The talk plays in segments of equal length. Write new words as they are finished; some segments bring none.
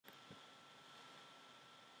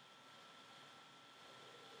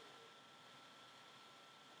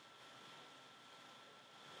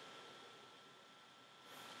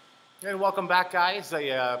And welcome back, guys. I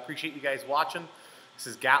appreciate you guys watching. This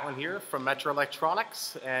is Gatlin here from Metra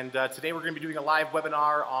Electronics, and today we're going to be doing a live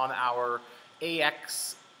webinar on our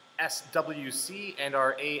AX SWC and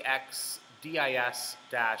our AX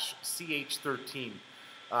DIS-CH13.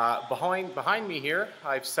 Behind me here,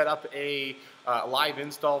 I've set up a live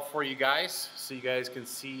install for you guys, so you guys can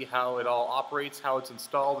see how it all operates, how it's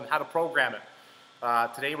installed, and how to program it.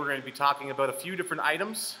 Today we're going to be talking about a few different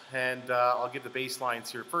items, and I'll give the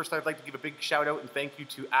baselines here. First, I'd like to give a big shout out and thank you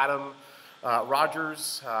to Adam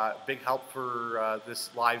Rogers. Big help for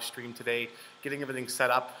this live stream today, getting everything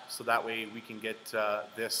set up so that way we can get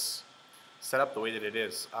this set up the way that it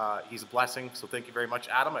is. He's a blessing, so thank you very much,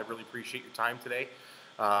 Adam. I really appreciate your time today.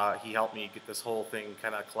 He helped me get this whole thing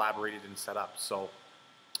kind of collaborated and set up. So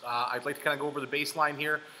I'd like to kind of go over the baseline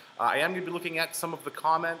here. I am going to be looking at some of the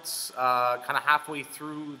comments kind of halfway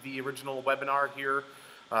through the original webinar here.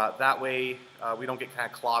 That way we don't get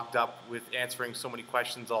kind of clogged up with answering so many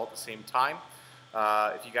questions all at the same time.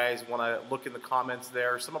 If you guys want to look in the comments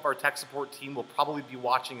there, some of our tech support team will probably be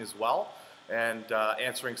watching as well and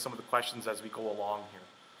answering some of the questions as we go along here.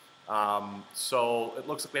 So it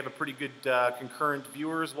looks like we have a pretty good concurrent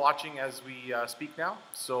viewers watching as we speak now.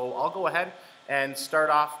 So I'll go ahead and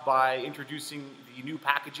start off by introducing the new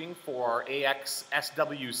packaging for our AX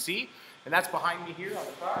SWC, and that's behind me here on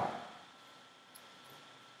the car.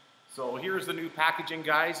 So here's the new packaging,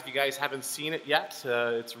 guys. If you guys haven't seen it yet,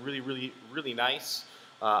 it's really nice.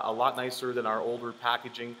 A lot nicer than our older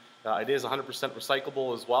packaging. It is 100%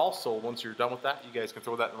 recyclable as well, so once you're done with that, you guys can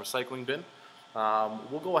throw that in the recycling bin.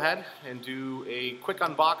 We'll go ahead and do a quick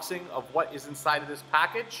unboxing of what is inside of this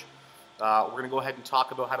package. We're going to go ahead and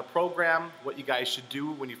talk about how to program, what you guys should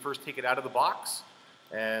do when you first take it out of the box.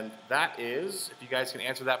 And that is, if you guys can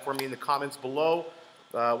answer that for me in the comments below,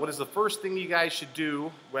 what is the first thing you guys should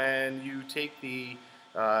do when you take the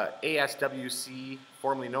ASWC,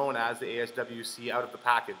 formerly known as the ASWC, out of the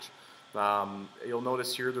package? You'll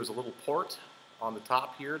notice here there's a little port on the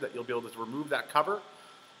top here that you'll be able to remove that cover.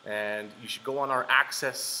 And you should go on our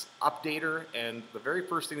Axxess updater, and the very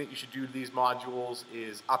first thing that you should do to these modules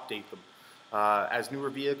is update them. As newer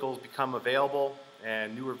vehicles become available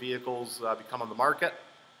and newer vehicles become on the market,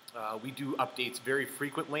 we do updates very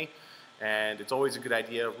frequently, and it's always a good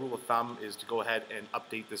idea. A rule of thumb is to go ahead and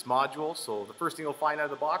update this module. So the first thing you'll find out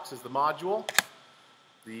of the box is the module.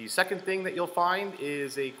 The second thing that you'll find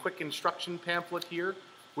is a quick instruction pamphlet here,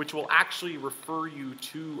 which will actually refer you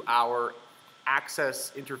to our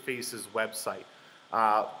Axxess Interfaces website.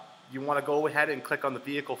 You want to go ahead and click on the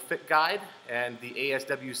Vehicle Fit Guide and the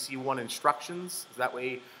ASWC1 instructions. That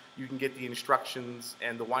way you can get the instructions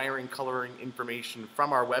and the wiring coloring information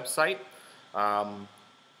from our website.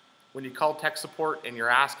 When you call tech support and you're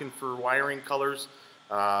asking for wiring colors,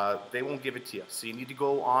 they won't give it to you. So you need to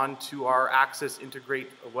go on to our Axxess Integrate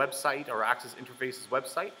website or Axxess Interfaces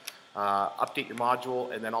website, update your module,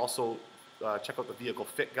 and then also check out the Vehicle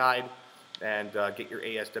Fit Guide and get your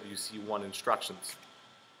ASWC1 instructions.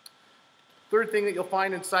 Third thing that you'll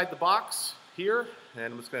find inside the box here, and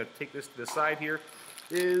I'm just going to take this to the side here,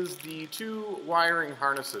 is the two wiring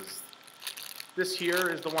harnesses. This here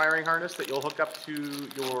is the wiring harness that you'll hook up to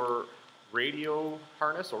your radio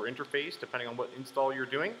harness or interface, depending on what install you're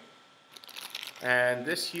doing. And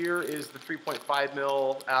this here is the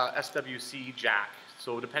 3.5mm SWC jack.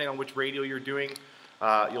 So depending on which radio you're doing,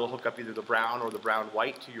 you'll hook up either the brown or the brown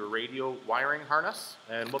white to your radio wiring harness,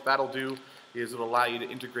 and what that'll do is it'll allow you to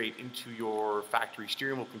integrate into your factory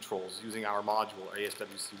steering wheel controls using our module,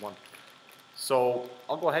 ASWC1. So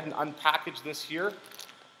I'll go ahead and unpackage this here.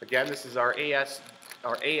 Again, this is our AX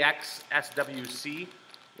SWC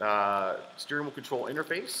steering wheel control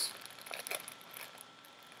interface.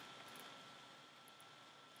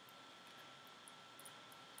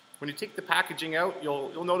 When you take the packaging out,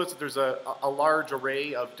 you'll notice that there's a large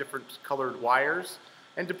array of different colored wires.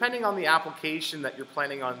 And depending on the application that you're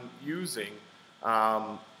planning on using,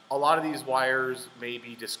 a lot of these wires may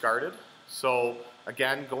be discarded. So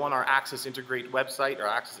again, go on our Axxess Integrate website or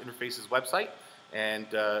Axxess Interfaces website and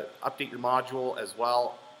update your module as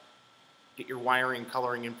well. Get your wiring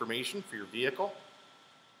coloring information for your vehicle.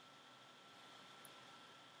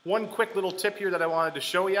 One quick little tip here that I wanted to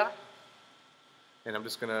show you. And I'm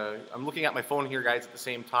looking at my phone here, guys, at the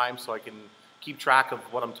same time so I can keep track of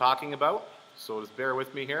what I'm talking about. So just bear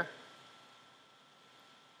with me here.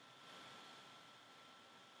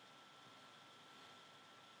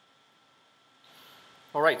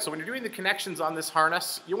 All right, so when you're doing the connections on this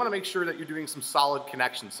harness, you want to make sure that you're doing some solid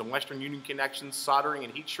connections, some Western Union connections, soldering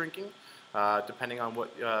and heat shrinking, depending on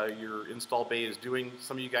what your install bay is doing.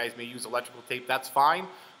 Some of you guys may use electrical tape, that's fine.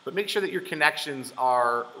 but make sure that your connections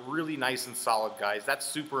are really nice and solid, guys. That's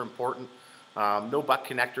super important. No butt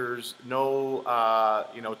connectors,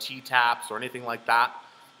 no T-taps or anything like that.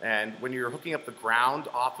 And when you're hooking up the ground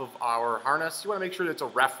off of our harness, you want to make sure that it's a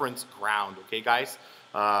reference ground, okay, guys?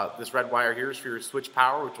 This red wire here is for your switch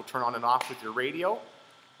power, which will turn on and off with your radio.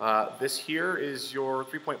 This here is your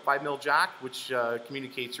 3.5 mil jack, which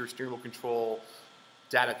communicates your steering wheel control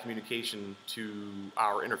data communication to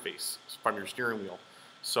our interface from your steering wheel.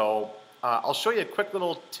 So I'll show you a quick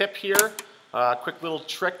little tip here, a quick little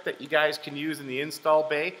trick that you guys can use in the install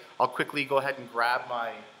bay. I'll quickly go ahead and grab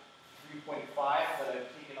my 3.5 that I've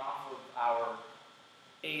taken off of our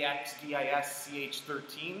AX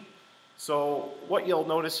CH13. So what you'll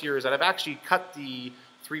notice here is that I've actually cut the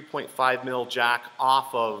 3.5 mil jack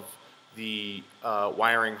off of the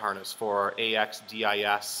wiring harness for our AX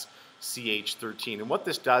CH13. And what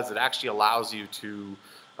this does, it actually allows you to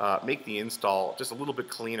make the install just a little bit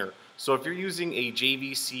cleaner. So if you're using a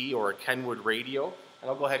JVC or a Kenwood radio, and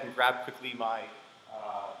I'll go ahead and grab quickly my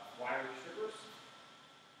wiring strippers.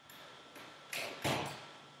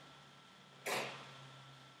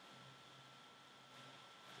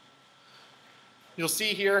 You'll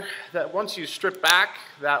see here that once you strip back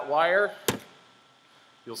that wire,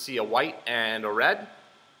 you'll see a white and a red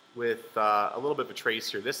with a little bit of a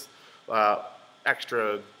trace here. This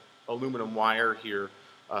extra aluminum wire here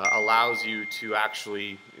allows you to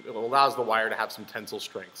actually, it allows the wire to have some tensile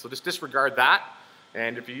strength. So just disregard that.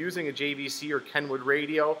 And if you're using a JVC or Kenwood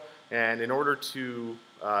radio, and in order to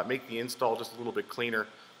make the install just a little bit cleaner,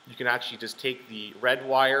 you can actually just take the red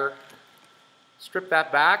wire, strip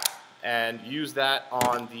that back, and use that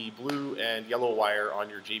on the blue and yellow wire on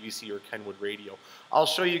your JVC or Kenwood radio. I'll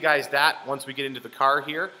show you guys that once we get into the car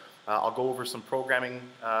here. I'll go over some programming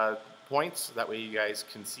points. That way you guys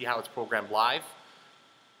can see how it's programmed live.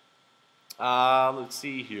 Let's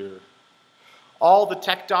see here. All the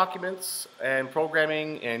tech documents and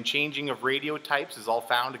programming and changing of radio types is all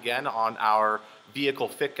found again on our vehicle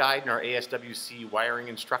fit guide and our ASWC wiring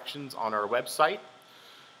instructions on our website.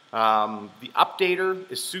 The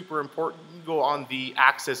updater is super important. You can go on the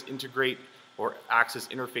Axxess Integrate or Axxess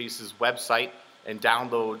Interfaces website and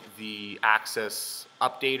download the Axxess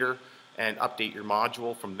updater and update your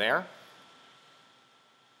module from there.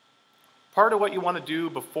 Part of what you want to do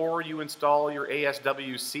before you install your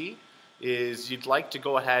ASWC is you'd like to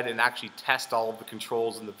go ahead and actually test all of the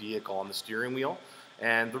controls in the vehicle on the steering wheel.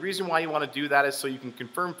 And the reason why you want to do that is so you can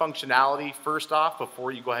confirm functionality first off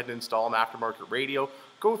before you go ahead and install an aftermarket radio.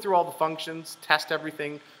 Go through all the functions, test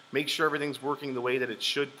everything, make sure everything's working the way that it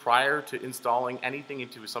should prior to installing anything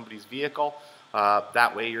into somebody's vehicle.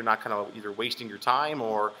 That way you're not kind of either wasting your time,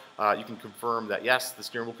 or you can confirm that yes, the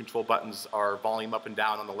steering wheel control buttons are volume up and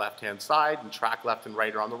down on the left-hand side and track left and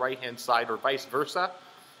right are on the right-hand side, or vice versa.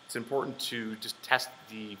 It's important to just test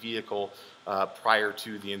the vehicle prior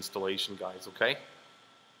to the installation, guys, okay?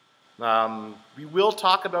 We will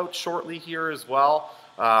talk about shortly here as well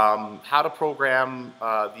how to program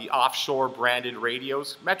the offshore branded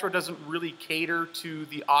radios. Metra doesn't really cater to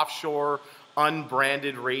the offshore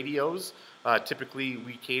unbranded radios. Typically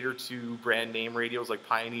we cater to brand name radios like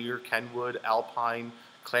Pioneer, Kenwood, Alpine,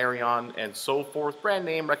 Clarion, and so forth. Brand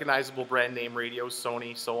name, recognizable brand name radios,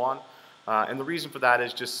 Sony, so on. And the reason for that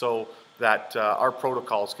is just so that our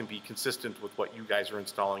protocols can be consistent with what you guys are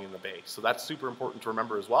installing in the bay. So that's super important to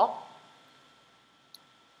remember as well.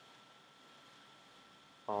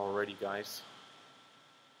 Alrighty, guys.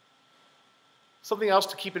 Something else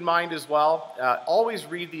to keep in mind as well, always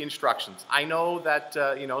read the instructions. I know that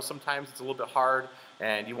sometimes it's a little bit hard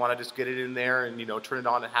and you want to just get it in there and turn it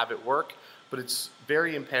on and have it work, but it's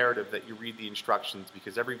very imperative that you read the instructions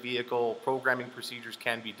because every vehicle programming procedures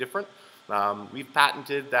can be different. We've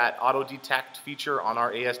patented that auto detect feature on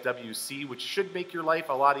our ASWC, which should make your life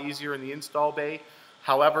a lot easier in the install bay.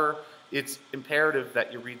 However, it's imperative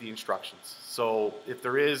that you read the instructions. So if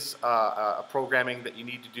there is a programming that you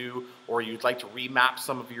need to do, or you'd like to remap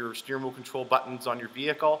some of your steering wheel control buttons on your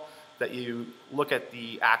vehicle, that you look at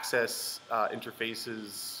the Axxess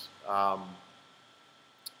interfaces,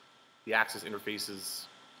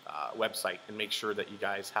 website, and make sure that you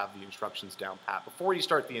guys have the instructions down pat before you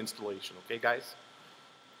start the installation. Okay, guys?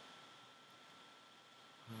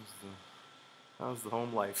 How's the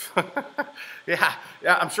home life? yeah,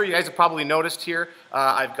 I'm sure you guys have probably noticed here.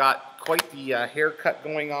 I've got quite the haircut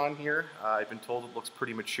going on here. I've been told it looks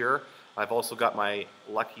pretty mature. I've also got my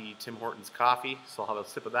lucky Tim Hortons coffee, so I'll have a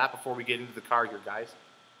sip of that before we get into the car here, guys.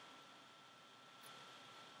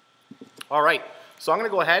 All right, so I'm going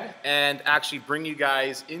to go ahead and actually bring you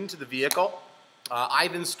guys into the vehicle.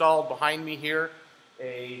 I've installed behind me here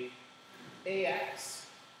a AX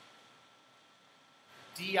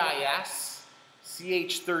DIS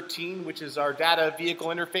CH13, which is our data vehicle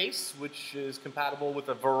interface, which is compatible with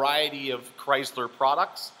a variety of Chrysler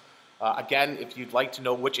products. Again, if you'd like to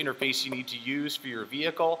know which interface you need to use for your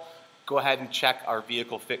vehicle, go ahead and check our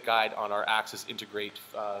vehicle fit guide on our Axxess Integrate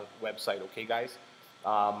website, okay guys?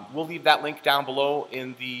 We'll leave that link down below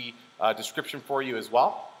in the description for you as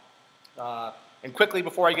well. And quickly,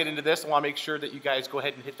 before I get into this, I want to make sure that you guys go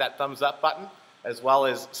ahead and hit that thumbs up button, as well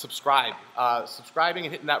as subscribe. Subscribing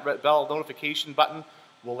and hitting that red bell notification button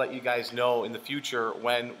will let you guys know in the future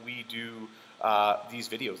when we do these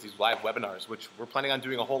videos, these live webinars, which we're planning on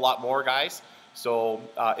doing a whole lot more, guys. So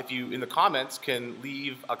if you, in the comments, can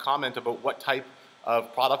leave a comment about what type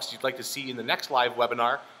of products you'd like to see in the next live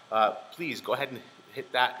webinar, please go ahead and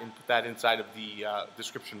hit that and put that inside of the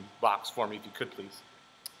description box for me, if you could, please.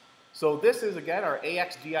 So this is, again, our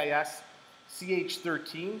AXDIS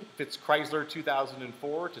CH13, fits Chrysler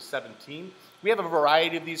 2004 to 17. We have a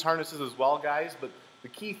variety of these harnesses as well, guys, but the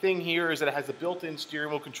key thing here is that it has a built-in steering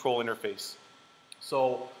wheel control interface.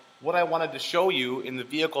 So what I wanted to show you in the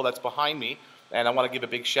vehicle that's behind me, and I want to give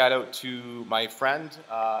a big shout out to my friend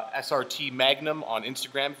SRT Magnum on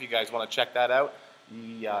Instagram, if you guys want to check that out.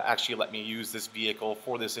 He actually let me use this vehicle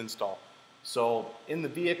for this install. So in the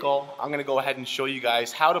vehicle, I'm going to go ahead and show you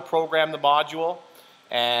guys how to program the module.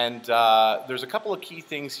 And there's a couple of key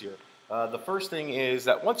things here. The first thing is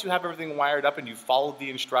that once you have everything wired up and you followed the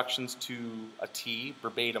instructions to a T,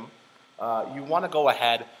 verbatim, you want to go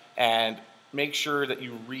ahead and make sure that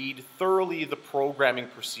you read thoroughly the programming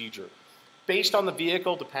procedure. Based on the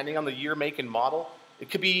vehicle, depending on the year, make, and model, it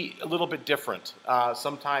could be a little bit different.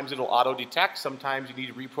 Sometimes it'll auto-detect, sometimes you need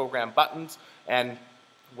to reprogram buttons, and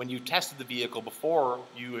when you tested the vehicle before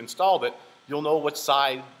you installed it, you'll know which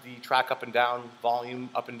side the track up and down, volume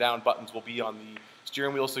up and down buttons will be on the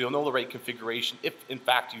steering wheel, so you'll know the right configuration if in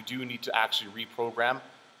fact you do need to actually reprogram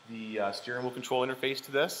the steering wheel control interface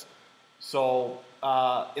to this. So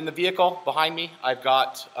in the vehicle behind me, I've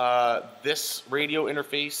got this radio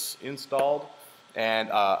interface installed, and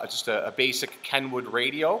just a basic Kenwood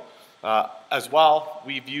radio. As well,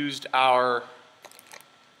 we've used our,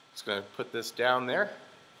 just going to put this down there.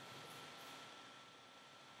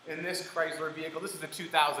 In this Chrysler vehicle, this is a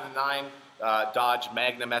 2009 Dodge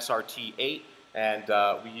Magnum SRT 8, and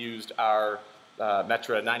we used our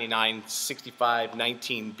Metra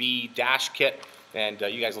 996519B dash kit, and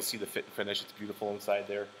you guys will see the fit and finish. It's beautiful inside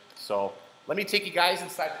there. So let me take you guys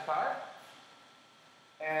inside the car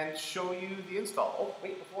and show you the install. Oh,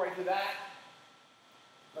 wait, before I do that,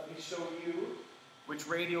 let me show you which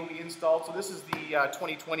radio we installed. So this is the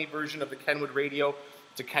 2020 version of the Kenwood radio.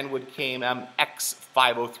 It's a Kenwood KMM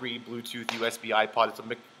X503 Bluetooth USB iPod. It's a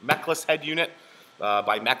Mechless head unit.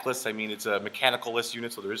 By Mechless, I mean it's a mechanical-less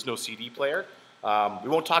unit, so there is no CD player. We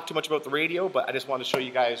won't talk too much about the radio, but I just want to show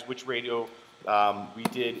you guys which radio we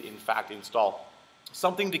did, in fact, install.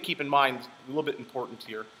 Something to keep in mind, a little bit important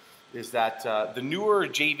here, is that the newer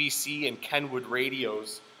JVC and Kenwood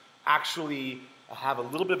radios actually have a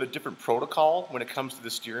little bit of a different protocol when it comes to the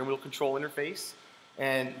steering wheel control interface.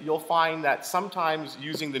 And you'll find that sometimes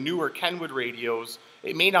using the newer Kenwood radios,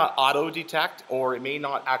 it may not auto-detect or it may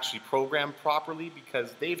not actually program properly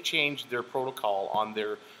because they've changed their protocol on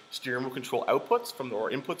their steering wheel control outputs or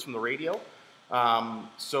inputs from the radio.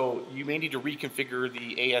 So you may need to reconfigure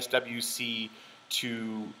the ASWC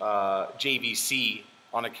to JVC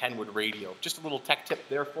on a Kenwood radio. Just a little tech tip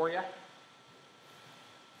there for you.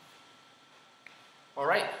 All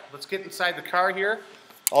right, let's get inside the car here.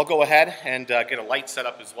 I'll go ahead and get a light set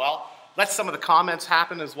up as well. Let some of the comments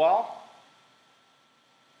happen as well.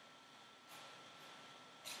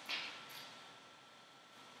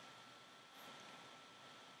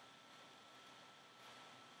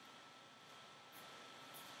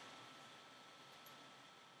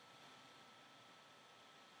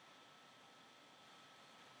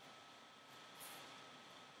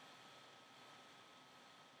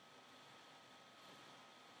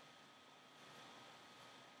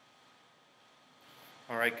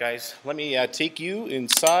 All right, guys, let me take you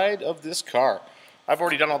inside of this car. I've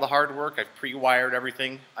already done all the hard work. I've pre-wired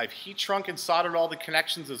everything. I've heat shrunk and soldered all the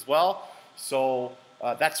connections as well. So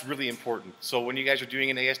that's really important. So when you guys are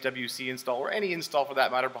doing an ASWC install, or any install for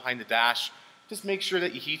that matter behind the dash, just make sure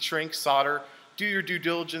that you heat shrink, solder, do your due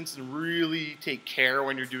diligence, and really take care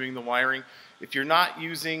when you're doing the wiring. If you're not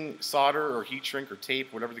using solder or heat shrink or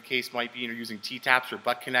tape, whatever the case might be, and you're using T-taps or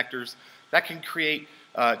butt connectors, that can create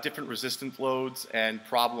different resistance loads and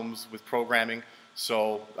problems with programming.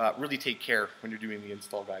 So really take care when you're doing the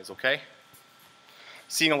install, guys, okay?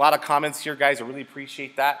 Seeing a lot of comments here, guys. I really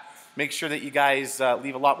appreciate that. Make sure that you guys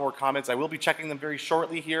leave a lot more comments. I will be checking them very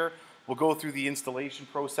shortly here. we'll go through the installation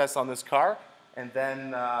process on this car, and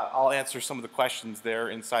then I'll answer some of the questions there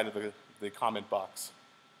inside of the comment box.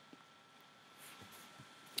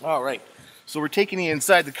 All right, so we're taking you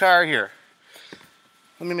inside the car here.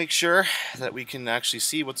 Let me make sure that we can actually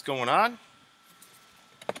see what's going on.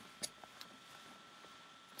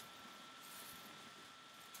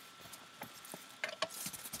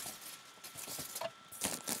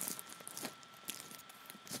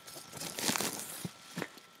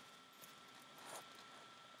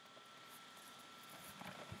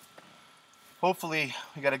 Hopefully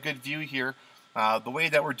we got a good view here. The way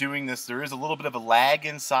that we're doing this, there is a little bit of a lag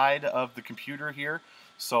inside of the computer here.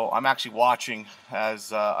 So I'm actually watching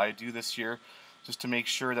as I do this here, just to make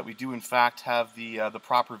sure that we do in fact have the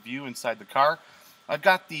proper view inside the car. I've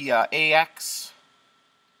got the AX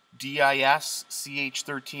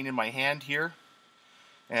CH13 in my hand here.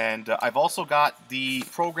 And I've also got the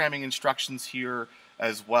programming instructions here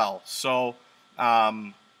as well. So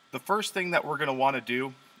the first thing that we're going to want to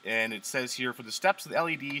do, and it says here, for the steps of the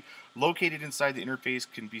LED located inside the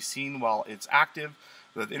interface can be seen while it's active.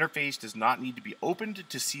 The interface does not need to be opened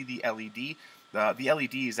to see the LED. The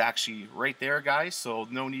LED is actually right there, guys, so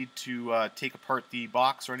no need to take apart the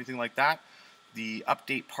box or anything like that. The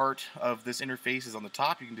update part of this interface is on the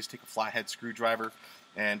top. You can just take a flathead screwdriver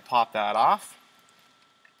and pop that off.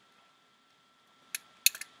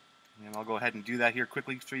 And I'll go ahead and do that here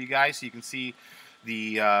quickly for you guys so you can see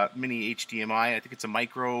the mini HDMI. I think it's a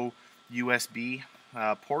micro USB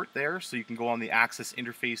port there, so you can go on the Axxess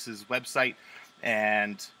Interfaces website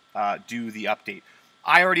and do the update.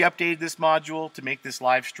 I already updated this module to make this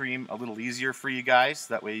live stream a little easier for you guys.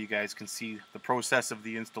 That way you guys can see the process of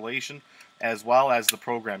the installation as well as the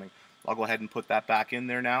programming. I'll go ahead and put that back in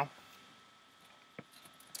there now.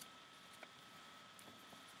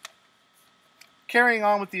 Carrying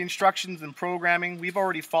on with the instructions and programming, we've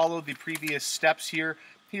already followed the previous steps here.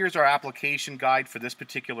 Here's our application guide for this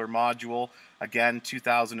particular module. Again,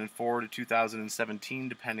 2004 to 2017,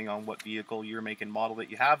 depending on what vehicle, year, make, and model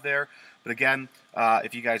that you have there. But again,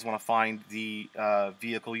 if you guys want to find the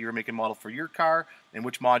vehicle, year, make, and model for your car and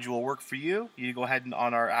which module will work for you, you go ahead and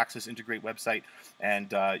on our Axxess Integrate website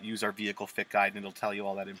and use our vehicle fit guide, and it'll tell you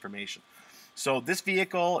all that information. So this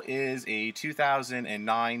vehicle is a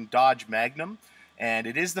 2009 Dodge Magnum. And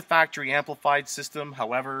it is the factory amplified system.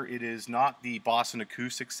 However, it is not the Boston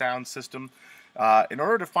acoustic sound system. In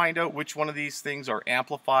order to find out which one of these things are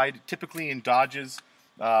amplified, typically in Dodges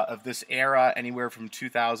of this era, anywhere from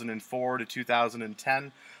 2004 to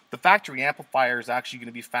 2010, the factory amplifier is actually going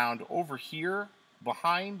to be found over here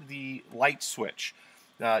behind the light switch.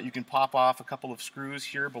 You can pop off a couple of screws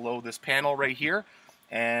here below this panel right here,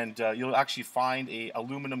 and you'll actually find a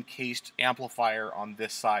aluminum cased amplifier on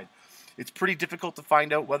this side. It's pretty difficult to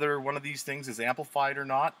find out whether one of these things is amplified or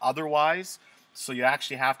not otherwise, so you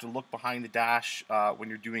actually have to look behind the dash when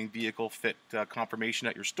you're doing vehicle fit confirmation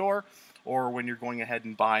at your store, or when you're going ahead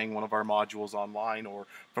and buying one of our modules online or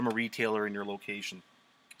from a retailer in your location.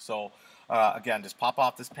 So again, just pop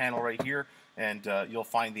off this panel right here and you'll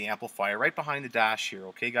find the amplifier right behind the dash here,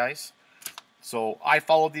 okay guys? So I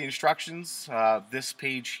followed the instructions. This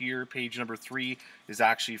page here, page number 3, is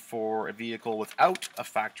actually for a vehicle without a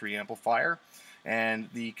factory amplifier. And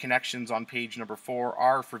the connections on page number 4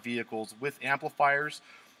 are for vehicles with amplifiers.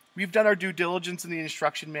 We've done our due diligence in the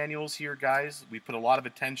instruction manuals here, guys. We put a lot of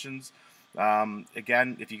attentions.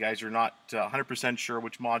 Again, if you guys are not 100% sure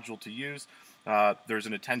which module to use, there's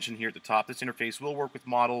an attention here at the top. This interface will work with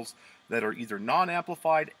models that are either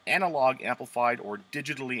non-amplified, analog amplified, or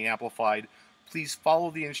digitally amplified. Please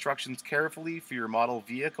follow the instructions carefully for your model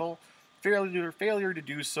vehicle. Failure to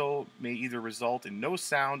do so may either result in no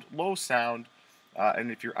sound, low sound,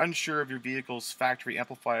 and if you're unsure of your vehicle's factory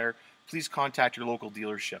amplifier, please contact your local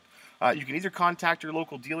dealership. You can either contact your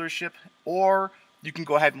local dealership, or you can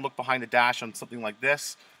go ahead and look behind the dash on something like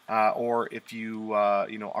this, or if you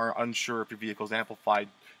are unsure if your vehicle is amplified,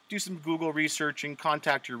 do some Google researching,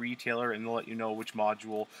 contact your retailer, and they'll let you know which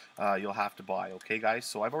module you'll have to buy. Okay, guys?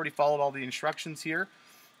 So I've already followed all the instructions here.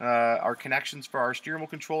 Our connections for our steering wheel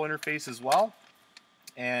control interface as well.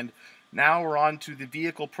 And now we're on to the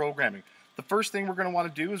vehicle programming. The first thing we're going to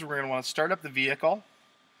want to do is we're going to want to start up the vehicle.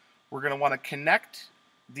 We're going to want to connect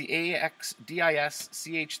the AX DIS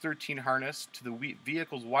CH13 harness to the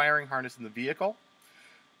vehicle's wiring harness in the vehicle.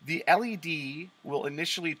 The LED will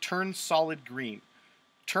initially turn solid green.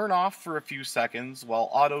 Turn off for a few seconds while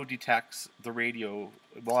auto detects the radio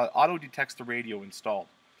installed.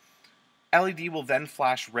 LED will then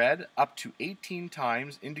flash red up to 18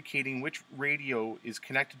 times, indicating which radio is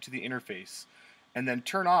connected to the interface, and then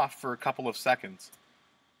turn off for a couple of seconds.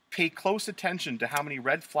 Pay close attention to how many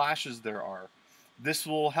red flashes there are. This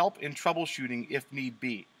will help in troubleshooting if need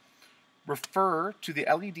be. Refer to the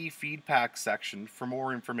LED feedback section for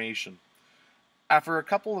more information. After a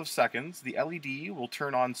couple of seconds, the LED will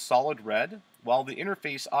turn on solid red while the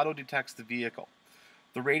interface auto-detects the vehicle.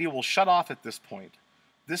 The radio will shut off at this point.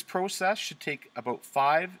 This process should take about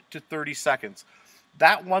 5 to 30 seconds.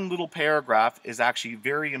 That one little paragraph is actually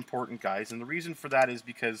very important, guys, and the reason for that is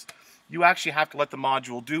because you actually have to let the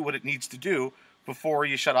module do what it needs to do before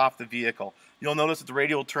you shut off the vehicle. You'll notice that the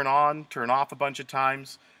radio will turn on, turn off a bunch of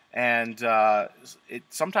times, and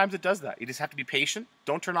sometimes it does that. You just have to be patient.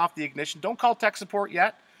 Don't turn off the ignition. Don't call tech support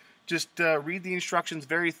yet. Just read the instructions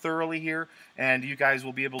very thoroughly here, and you guys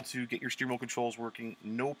will be able to get your steering wheel controls working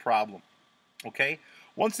no problem. Okay?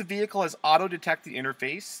 Once the vehicle has auto-detect the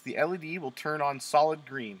interface, the LED will turn on solid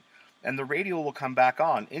green, and the radio will come back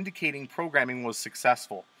on, indicating programming was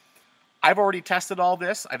successful. I've already tested all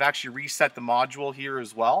this. I've actually reset the module here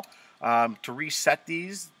as well. To reset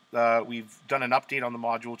these, we've done an update on the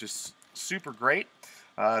module, which is super great.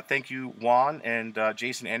 Thank you, Juan and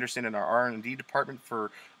Jason Anderson in our R&D department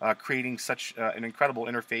for creating such an incredible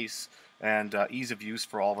interface and ease of use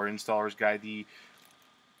for all of our installers. The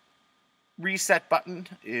reset button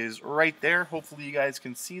is right there. Hopefully you guys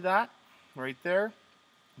can see that right there.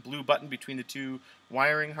 Blue button between the two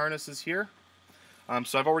wiring harnesses here.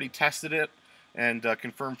 So I've already tested it and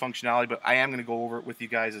confirmed functionality, but I am going to go over it with you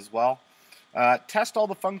guys as well. Test all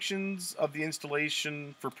the functions of the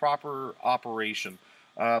installation for proper operation.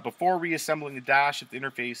 Before reassembling the dash, if the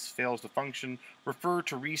interface fails to function, refer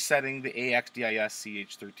to resetting the AXDIS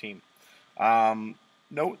CH13.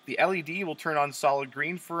 Note, the LED will turn on solid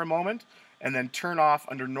green for a moment and then turn off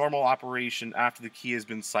under normal operation after the key has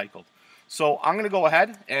been cycled. So I'm going to go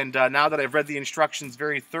ahead and now that I've read the instructions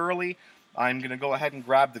very thoroughly, I'm going to go ahead and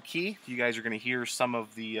grab the key. You guys are going to hear some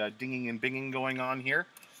of the dinging and binging going on here.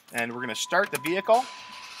 And we're going to start the vehicle.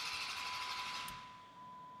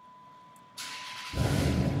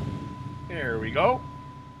 There we go.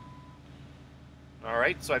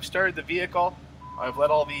 Alright, so I've started the vehicle. I've let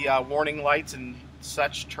all the warning lights and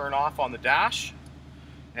such turn off on the dash.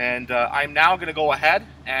 And I'm now going to go ahead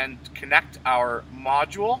and connect our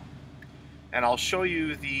module. And I'll show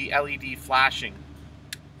you the LED flashing.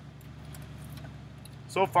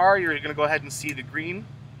 So far, you're going to go ahead and see the green.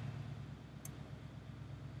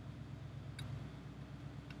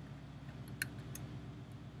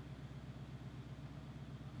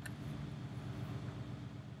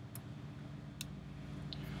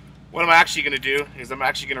 What I'm actually going to do is I'm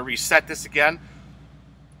actually going to reset this again.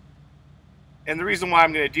 And the reason why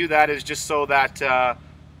I'm going to do that is just so that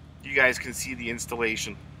you guys can see the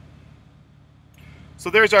installation. So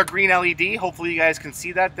there's our green LED. Hopefully you guys can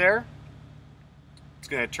see that there. It's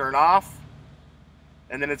going to turn off.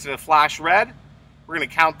 And then it's going to flash red. We're going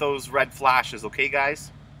to count those red flashes, okay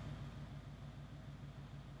guys?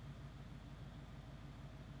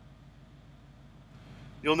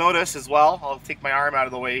 You'll notice as well, I'll take my arm out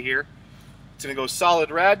of the way here. It's going to go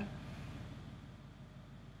solid red.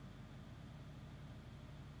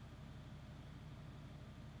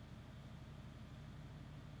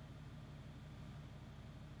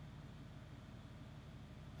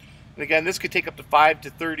 And again, this could take up to 5 to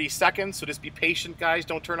 30 seconds, so just be patient, guys.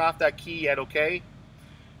 Don't turn off that key yet, okay?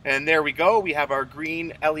 And there we go. We have our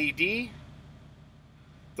green LED.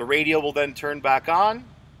 The radio will then turn back on.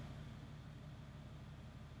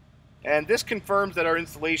 And this confirms that our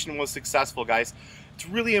installation was successful, guys. It's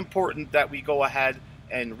really important that we go ahead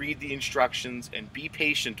and read the instructions and be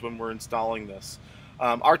patient when we're installing this.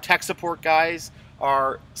 Our tech support guys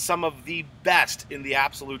are some of the best in the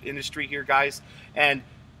absolute industry here, guys. And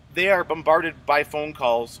they are bombarded by phone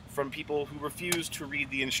calls from people who refuse to read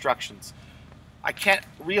the instructions. I can't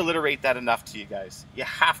reiterate that enough to you guys. You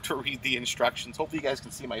have to read the instructions. Hopefully you guys can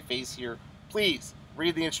see my face here. Please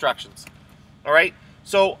read the instructions. All right.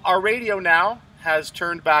 So our radio now has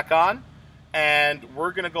turned back on, and we're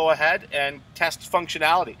going to go ahead and test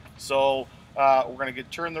functionality. So we're going to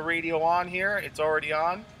turn the radio on here. It's already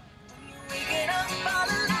on.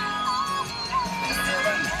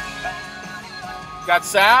 Got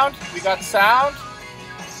sound? We got sound.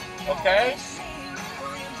 Okay.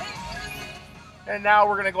 And now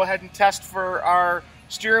we're going to go ahead and test for our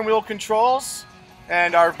steering wheel controls.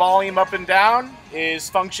 And our volume up and down is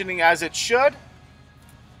functioning as it should.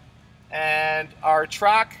 And our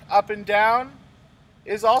track up and down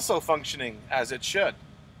is also functioning as it should.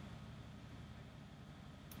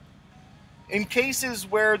 In cases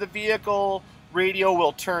where the vehicle radio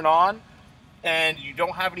will turn on and you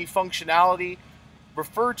don't have any functionality,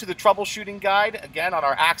 refer to the troubleshooting guide, again, on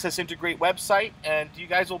our Axxess Integrate website, and you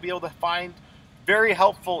guys will be able to find very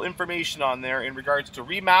helpful information on there in regards to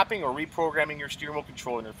remapping or reprogramming your steering wheel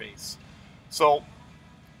control interface. So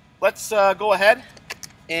let's go ahead,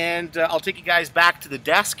 and I'll take you guys back to the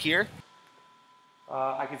desk here.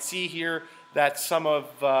 I can see here that some of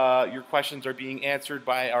your questions are being answered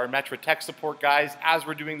by our Metra tech support guys as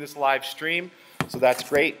we're doing this live stream. So that's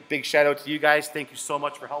great. Big shout out to you guys. Thank you so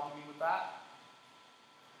much for helping me with that.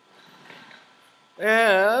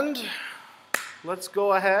 And let's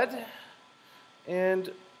go ahead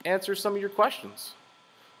and answer some of your questions.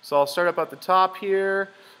 So I'll start up at the top here.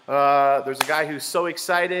 There's a guy who's so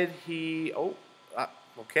excited.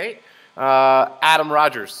 Adam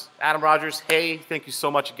Rogers. Adam Rogers, hey, thank you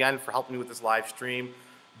so much again for helping me with this live stream.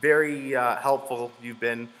 Very helpful you've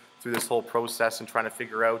been through this whole process and trying to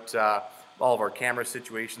figure out all of our camera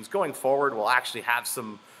situations. Going forward, we'll actually have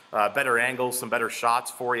some better angles, some better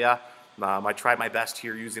shots for you. I tried my best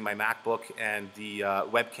here using my MacBook and the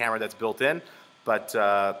web camera that's built in, but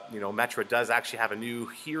you know, Metra does actually have a new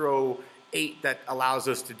Hero 8 that allows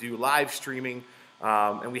us to do live streaming.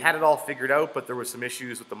 And we had it all figured out, but there were some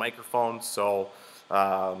issues with the microphone, so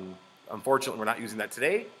unfortunately we're not using that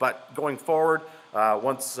today. But going forward,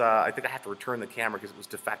 once I think I have to return the camera because it was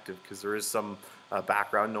defective, because there is some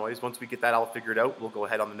background noise. Once we get that all figured out, we'll go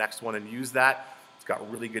ahead on the next one and use that. It's got a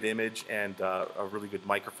really good image and a really good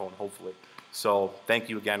microphone, hopefully. So thank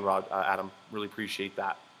you again, Adam. Really appreciate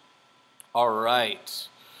that. All right.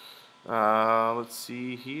 Let's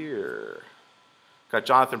see here. Got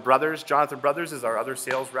Jonathan Brothers. Jonathan Brothers is our other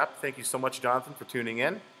sales rep. Thank you so much, Jonathan, for tuning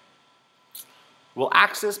in. Will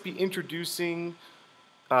Axxess be introducing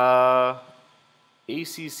ACC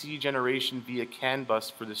generation via CAN bus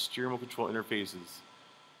for the steering wheel control interfaces?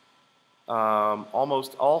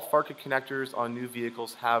 Almost all Farca connectors on new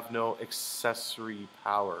vehicles have no accessory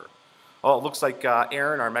power. Oh, it looks like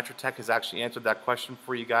Aaron, our Metra Tech, has actually answered that question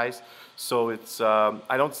for you guys. So it's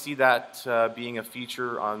I don't see that being a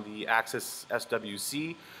feature on the Axxess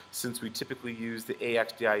AXSWC, since we typically use the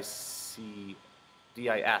AX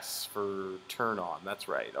DIS for turn on. That's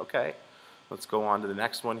right. Okay. Let's go on to the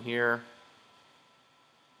next one here.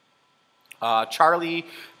 Charlie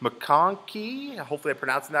McConkey, hopefully I'm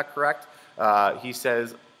pronouncing that correct. He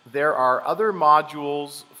says, there are other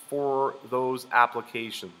modules for those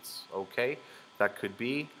applications. Okay, that could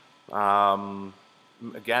be. Again,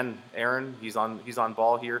 Aaron, he's on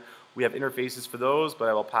ball here. We have interfaces for those, but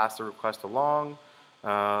I will pass the request along.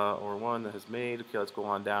 Or one that has made. Okay, let's go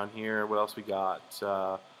on down here. What else we got?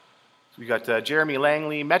 We got Jeremy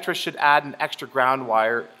Langley. Metra should add an extra ground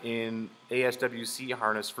wire in ASWC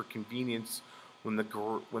harness for convenience when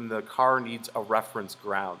the car needs a reference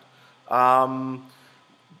ground.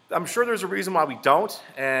 I'm sure there's a reason why we don't,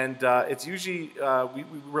 and it's usually we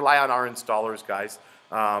rely on our installers, guys.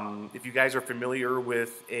 If you guys are familiar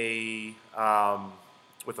with a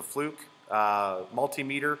Fluke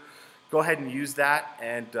multimeter, go ahead and use that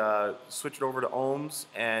and switch it over to ohms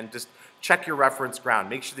and just check your reference ground.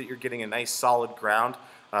 Make sure that you're getting a nice solid ground.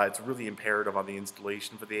 It's really imperative on the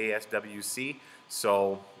installation for the ASWC.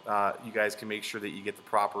 So you guys can make sure that you get the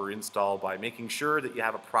proper install by making sure that you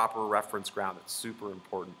have a proper reference ground. It's super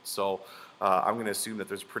important. So I'm going to assume that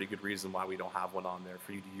there's a pretty good reason why we don't have one on there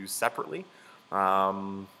for you to use separately.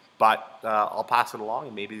 But I'll pass it along,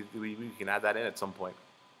 and maybe we can add that in at some point.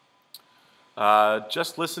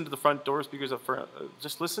 Just listen to the front door speakers up front.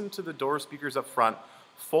 Just listen to the door speakers up front.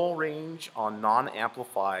 Full range on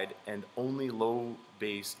non-amplified and only low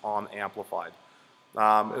bass on amplified.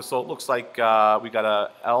 So it looks like we got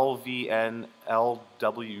a LVN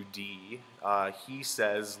LWD. He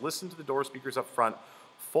says, listen to the door speakers up front.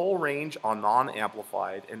 Full range on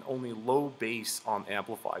non-amplified and only low bass on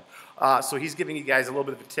amplified. So he's giving you guys a little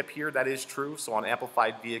bit of a tip here. That is true. So on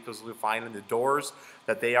amplified vehicles, you'll find in the doors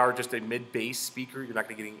that they are just a mid-bass speaker. You're not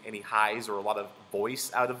going to get any highs or a lot of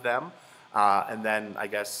voice out of them. And then I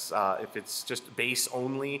guess if it's just bass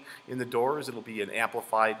only in the doors, it'll be an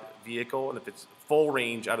amplified vehicle. And if it's full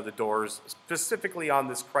range out of the doors, specifically on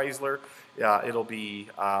this Chrysler, it'll be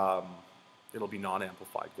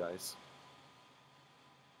non-amplified, guys.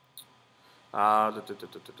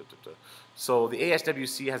 So the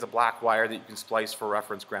ASWC has a black wire that you can splice for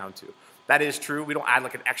reference ground to. That is true. We don't add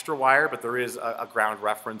like an extra wire, but there is a ground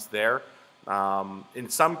reference there. In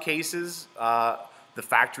some cases, the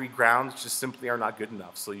factory grounds just simply are not good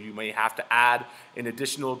enough. So you may have to add an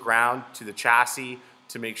additional ground to the chassis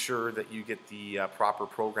to make sure that you get the proper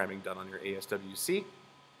programming done on your ASWC.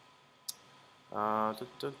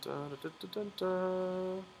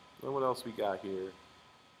 What else we got here?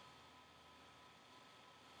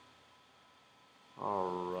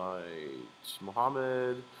 All right,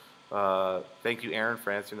 Mohammed. Thank you, Aaron,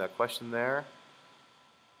 for answering that question there.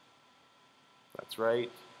 That's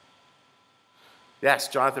right. Yes,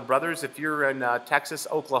 Jonathan Brothers, if you're in Texas,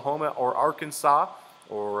 Oklahoma, or Arkansas,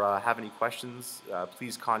 or have any questions,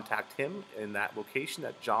 please contact him in that location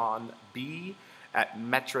at John B. at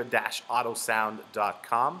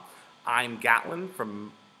metra-autosound.com. I'm Gatlin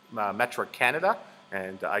from Metra Canada,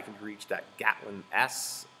 and I can be reached at Gatlin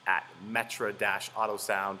S at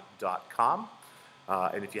metra-autosound.com.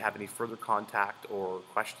 And if you have any further contact or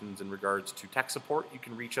questions in regards to tech support, you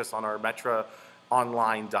can reach us on our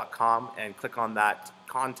metraonline.com and click on that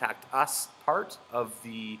Contact Us part of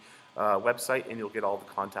the website, and you'll get all the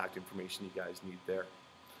contact information you guys need there.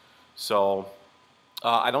 So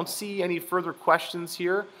I don't see any further questions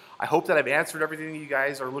here. I hope that I've answered everything you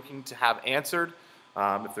guys are looking to have answered.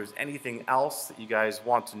 If there's anything else that you guys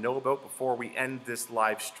want to know about before we end this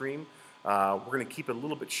live stream, we're going to keep it a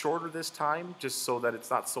little bit shorter this time, just so that it's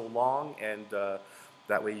not so long, and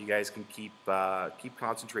that way you guys can keep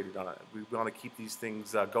concentrated on it. We want to keep these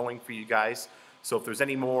things going for you guys. So if there's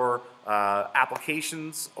any more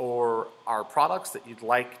applications or our products that you'd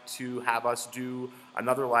like to have us do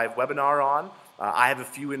another live webinar on, I have a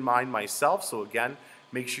few in mind myself. So again,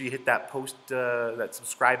 make sure you hit that that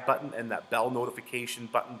subscribe button and that bell notification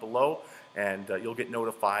button below, and you'll get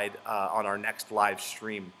notified on our next live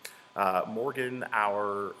stream. Morgan,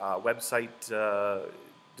 our website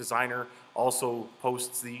designer, also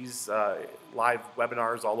posts these live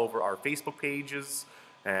webinars all over our Facebook pages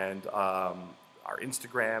and our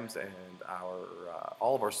Instagrams and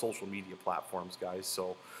all of our social media platforms, guys.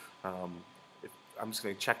 So I'm just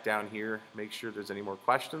going to check down here, make sure there's any more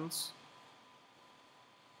questions.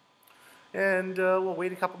 And we'll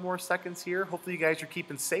wait a couple more seconds here. Hopefully you guys are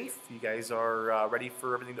keeping safe. You guys are ready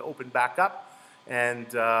for everything to open back up. And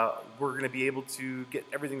we're going to be able to get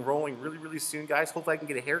everything rolling really, really soon, guys. Hopefully I can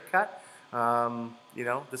get a haircut. You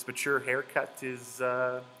know, this mature haircut is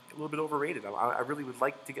a little bit overrated. I really would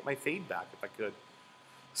like to get my fade back if I could.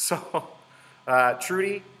 So,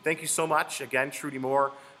 Trudy, thank you so much. Again, Trudy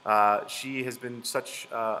Moore. She has been such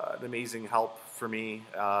an amazing help for me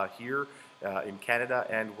here in Canada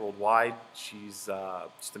and worldwide. She's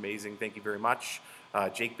just amazing. Thank you very much.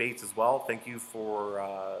 Jake Bates as well. Thank you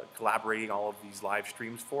for collaborating all of these live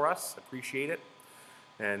streams for us. Appreciate it.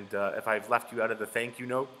 And if I've left you out of the thank you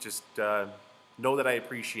note, just know that I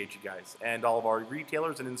appreciate you guys and all of our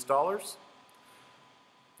retailers and installers.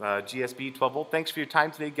 GSB 12 volt. Thanks for your time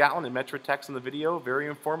today, Gatlin and Metra Techs on the video. Very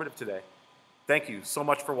informative today. Thank you so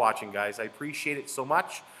much for watching, guys. I appreciate it so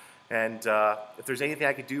much. And if there's anything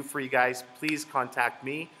I could do for you guys, please contact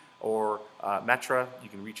me or Metra. You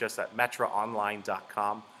can reach us at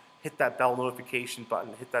metraonline.com. Hit that bell notification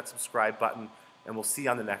button, hit that subscribe button, and we'll see you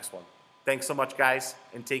on the next one. Thanks so much, guys,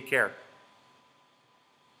 and take care.